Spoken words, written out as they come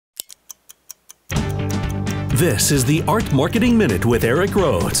This is the Art Marketing Minute with Eric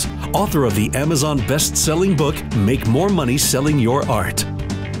Rhodes, author of the Amazon best-selling book, Make More Money Selling Your Art.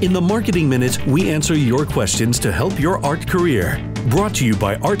 In the Marketing Minute, we answer your questions to help your art career. Brought to you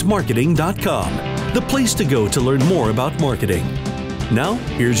by artmarketing.com, the place to go to learn more about marketing. Now,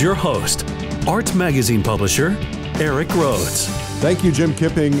 here's your host, Art Magazine publisher, Eric Rhodes. Thank you, Jim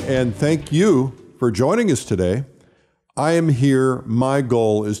Kipping, and thank you for joining us today. I am here. My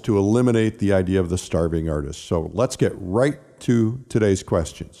goal is to eliminate the idea of the starving artist. So let's get right to today's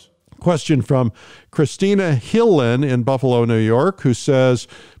questions. Question from Christina Hillen in Buffalo, New York, who says,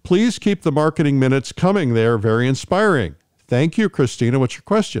 please keep the marketing minutes coming. They are very inspiring. Thank you, Christina. What's your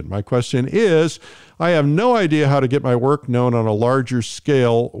question? My question is, I have no idea how to get my work known on a larger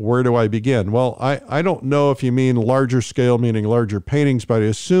scale. Where do I begin? Well, I don't know if you mean larger scale, meaning larger paintings, but I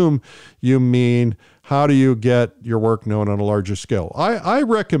assume you mean how do you get your work known on a larger scale? I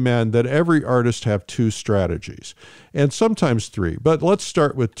recommend that every artist have two strategies, and sometimes three, but let's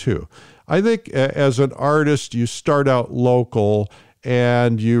start with two. I think as an artist, you start out local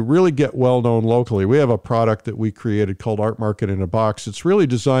and you really get well known locally. We have a product that we created called Art Market in a Box. It's really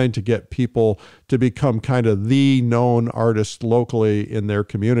designed to get people to become kind of the known artist locally in their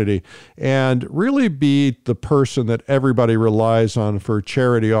community and really be the person that everybody relies on for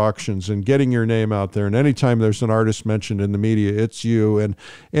charity auctions and getting your name out there. And anytime there's an artist mentioned in the media, it's you. And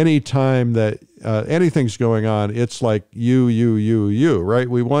anytime that anything's going on, it's like you, right?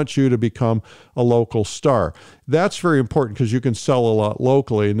 We want you to become a local star. That's very important because you can sell a lot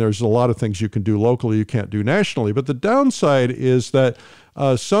locally, and there's a lot of things you can do locally you can't do nationally. But the downside is that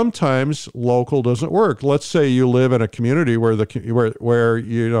sometimes local doesn't work. Let's say you live in a community where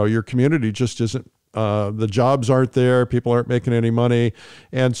you know your community just isn't, the jobs aren't there, people aren't making any money,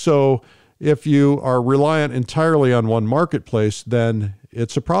 and so if you are reliant entirely on one marketplace, then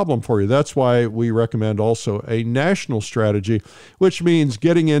it's a problem for you. That's why we recommend also a national strategy, which means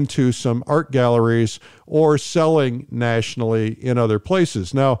getting into some art galleries or selling nationally in other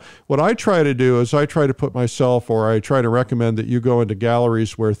places. Now, what I try to do is I try to put myself, or I try to recommend that you go into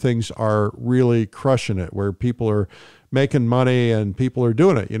galleries where things are really crushing it, where people are making money and people are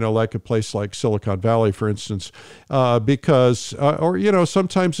doing it, you know, like a place like Silicon Valley, for instance, because, or, you know,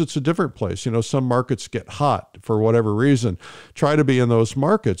 sometimes it's a different place. You know, some markets get hot for whatever reason. Try to be in those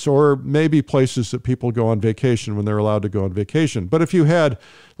markets, or maybe places that people go on vacation when they're allowed to go on vacation. But if you had,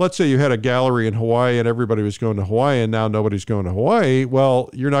 let's say you had a gallery in Hawaii and everybody was going to Hawaii and now nobody's going to Hawaii, well,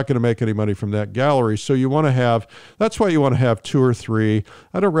 you're not going to make any money from that gallery. So you want to have, that's why you want to have two or three.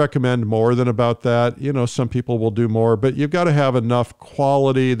 I don't recommend more than about that. You know, some people will do more, but you've got to have enough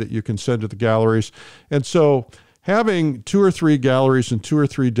quality that you can send to the galleries. And so having two or three galleries in two or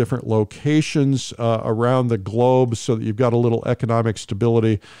three different locations around the globe so that you've got a little economic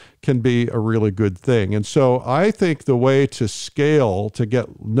stability can be a really good thing. And so I think the way to scale, to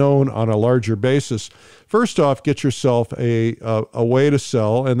get known on a larger basis, first off, get yourself a way to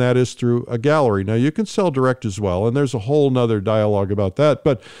sell, and that is through a gallery. Now, you can sell direct as well, and there's a whole nother dialogue about that.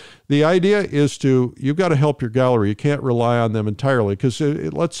 But the idea is you've got to help your gallery. You can't rely on them entirely, because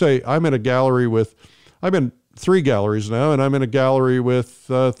let's say I'm in a gallery I'm in 3 galleries now, and I'm in a gallery with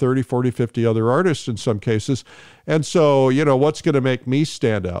 30, 40, 50 other artists in some cases. And so, you know, what's going to make me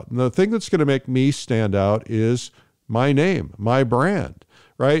stand out? And the thing that's going to make me stand out is my name, my brand,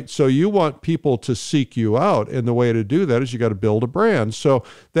 right? So you want people to seek you out, and the way to do that is you got to build a brand. So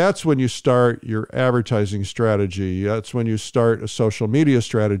that's when you start your advertising strategy. That's when you start a social media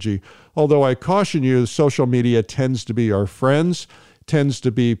strategy. Although I caution you, social media tends to be our friends, tends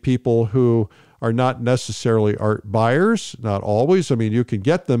to be people who are not necessarily art buyers, not always. I mean, you can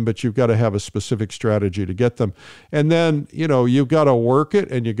get them, but you've got to have a specific strategy to get them. And then, you know, you've got to work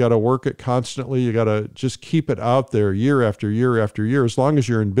it, and you got to work it constantly. You got to just keep it out there year after year after year. As long as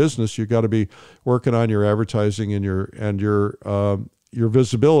you're in business, you got to be working on your advertising and your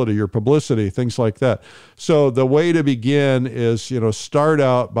visibility, your publicity, things like that. So the way to begin is, you know, start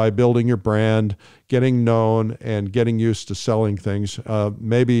out by building your brand, getting known, and getting used to selling things.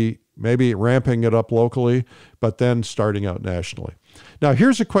 Maybe ramping it up locally, but then starting out nationally. Now,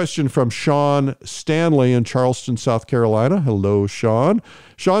 here's a question from Sean Stanley in Charleston, South Carolina. Hello, Sean.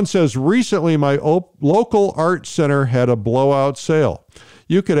 Sean says, recently my local art center had a blowout sale.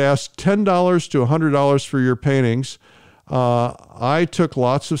 You could ask $10 to $100 for your paintings. I took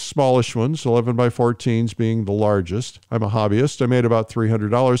lots of smallish ones, 11 by 14s being the largest. I'm a hobbyist. I made about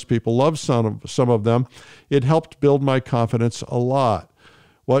 $300. People love some of them. It helped build my confidence a lot.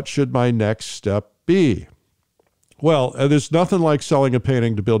 What should my next step be? Well, there's nothing like selling a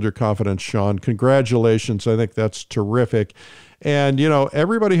painting to build your confidence, Sean. Congratulations. I think that's terrific. And, you know,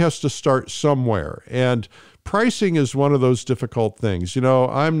 everybody has to start somewhere. And pricing is one of those difficult things.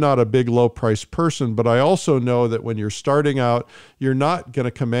 I'm not a big low price person, but I also know that when you're starting out, you're not going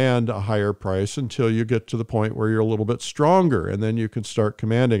to command a higher price until you get to the point where you're a little bit stronger, and then you can start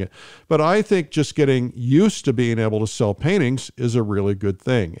commanding it. But I think just getting used to being able to sell paintings is a really good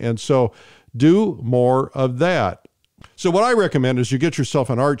thing. And so do more of that. So what I recommend is you get yourself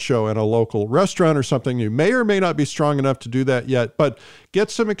an art show in a local restaurant or something. You may or may not be strong enough to do that yet, but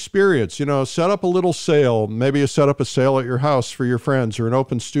get some experience. Set up a little sale. Maybe you set up a sale at your house for your friends or an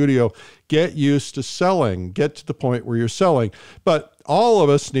open studio. Get used to selling. Get to the point where you're selling. But all of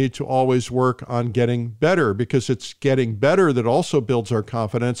us need to always work on getting better, because it's getting better that also builds our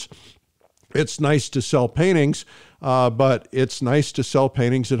confidence. It's nice to sell paintings, but it's nice to sell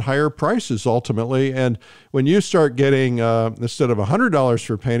paintings at higher prices ultimately. And when you start getting, instead of $100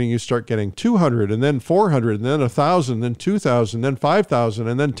 for a painting, you start getting $200, and then $400, and then $1,000, then $2,000, then $5,000,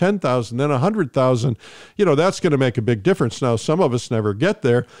 and then $10,000, then $100,000. That's going to make a big difference. Now, some of us never get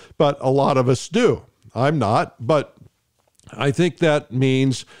there, but a lot of us do. I'm not, but I think that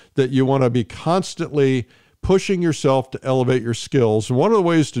means that you want to be constantly pushing yourself to elevate your skills. And one of the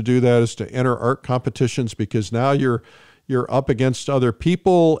ways to do that is to enter art competitions, because now you're up against other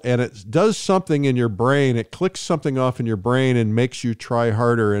people, and it does something in your brain. It clicks something off in your brain and makes you try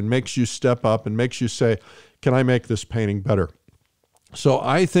harder and makes you step up and makes you say, can I make this painting better? So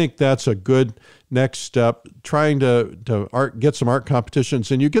I think that's a good next step, trying to get some art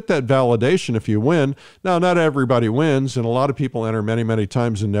competitions, and you get that validation if you win. Now, not everybody wins, and a lot of people enter many, many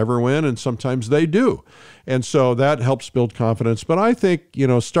times and never win, and sometimes they do. And so that helps build confidence. But I think,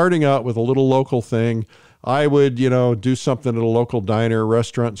 starting out with a little local thing, I would, do something at a local diner,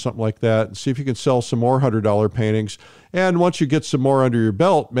 restaurant, something like that, and see if you can sell some more $100 paintings. And once you get some more under your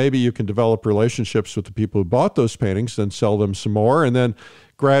belt, maybe you can develop relationships with the people who bought those paintings, then sell them some more, and then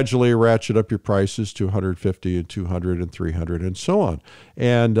gradually ratchet up your prices to $150 and $200 and $300 and so on.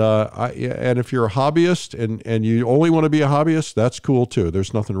 And if you're a hobbyist and you only want to be a hobbyist, that's cool too.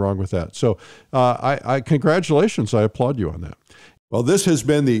 There's nothing wrong with that. So congratulations. I applaud you on that. Well, this has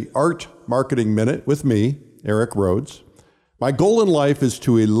been the Art Marketing Minute with me, Eric Rhodes. My goal in life is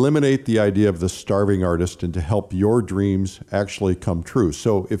to eliminate the idea of the starving artist and to help your dreams actually come true.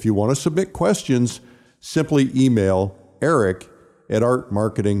 So if you want to submit questions, simply email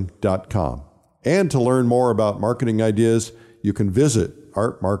eric@artmarketing.com. And to learn more about marketing ideas, you can visit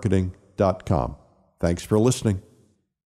artmarketing.com. Thanks for listening.